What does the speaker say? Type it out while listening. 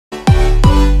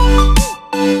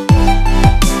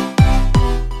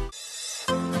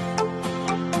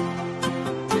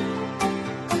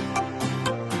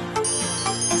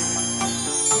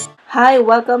Hi,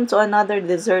 welcome to another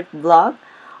dessert vlog,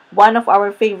 one of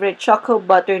our favorite choco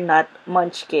butternut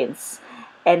munchkins.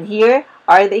 And here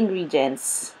are the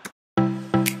ingredients.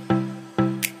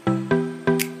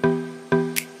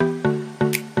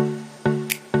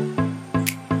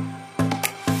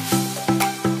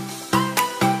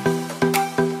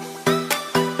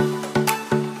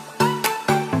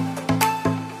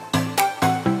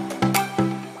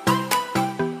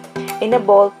 In a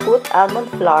bowl, put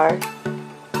almond flour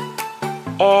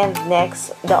and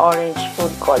next the orange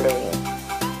food coloring.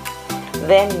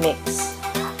 Then mix.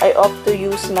 I opt to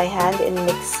use my hand in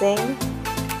mixing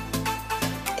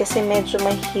kasi medyo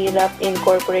mahirap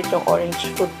incorporate yung orange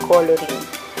food coloring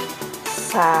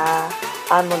sa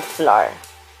almond flour.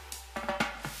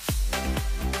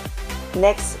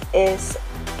 Next is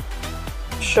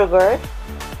sugar,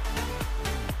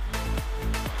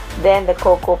 then the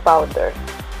cocoa powder.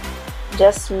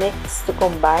 Just mix to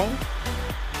combine.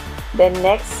 Then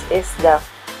next is the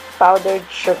powdered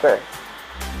sugar.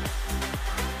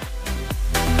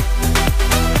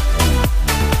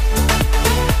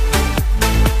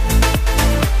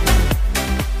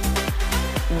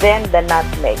 Then the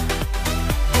nutmeg.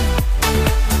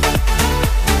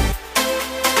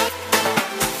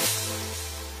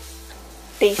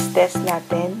 Taste test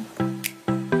natin.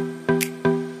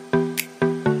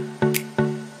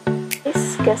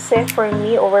 Kasi for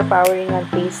me, overpowering ang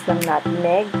taste ng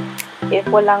nutmeg. If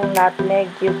walang nutmeg,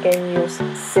 you can use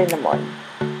cinnamon.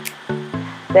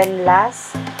 Then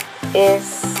last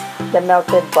is the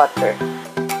melted butter.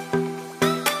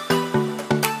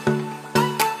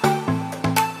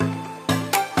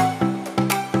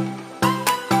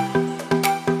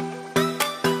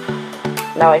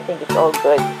 Now I think it's all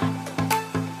good.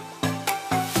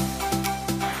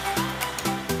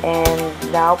 And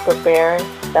now prepare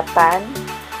the pan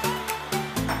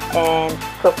and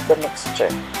cook the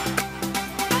mixture.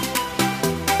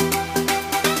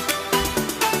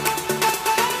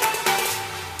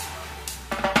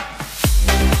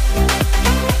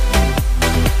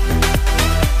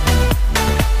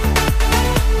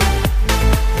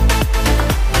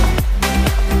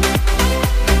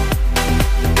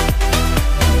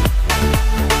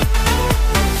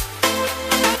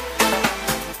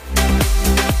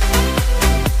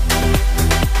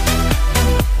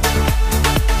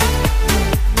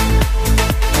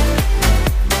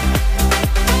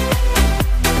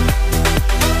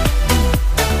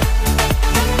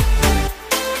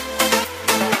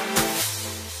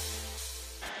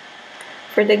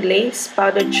 For the glaze,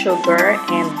 powdered sugar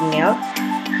and milk.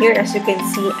 Here, as you can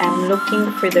see, I'm looking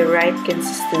for the right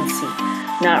consistency.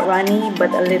 Not runny,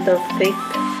 but a little thick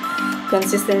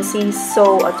consistency.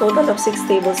 So, a total of 6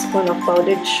 tablespoons of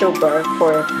powdered sugar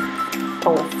for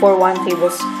 1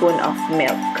 tablespoon of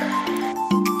milk.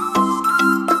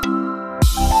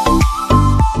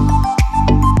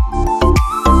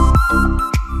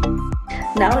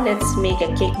 Now, let's make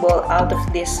a cake ball out of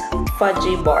these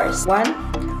Fudgee Bars. 1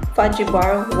 Fudgee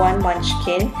Bar, 1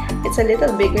 munchkin. It's a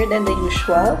little bigger than the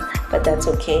usual, but that's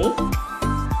okay.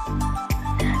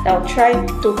 Now try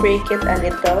to break it a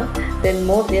little, then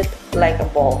mold it like a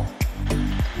ball.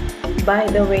 By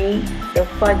the way, the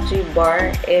Fudgee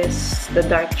Bar is the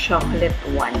dark chocolate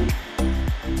one.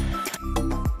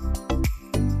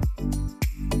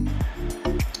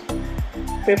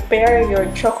 Prepare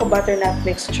your choco butternut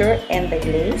mixture and the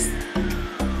glaze.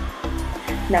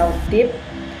 Now dip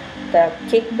the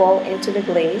cake ball into the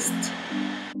glaze.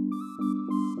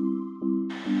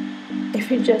 If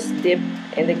you just dip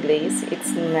in the glaze,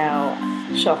 it's now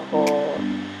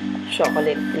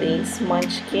chocolate glaze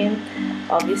munchkin,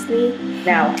 obviously.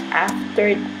 Now,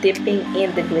 after dipping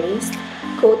in the glaze,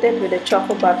 coat it with the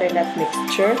choco butternut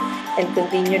mixture and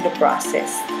continue the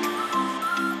process.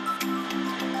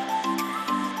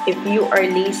 If you are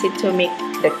lazy to make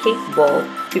the cake ball,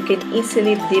 you can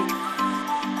easily dip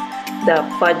the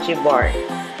Fudgee Bar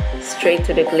straight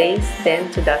to the glaze, then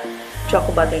to the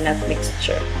choco butternut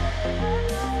mixture.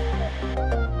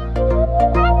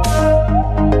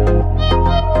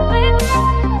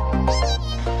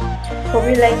 Hope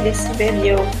you like this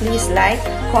video. Please like,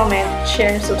 comment,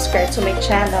 share, and subscribe to my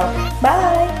channel.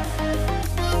 Bye!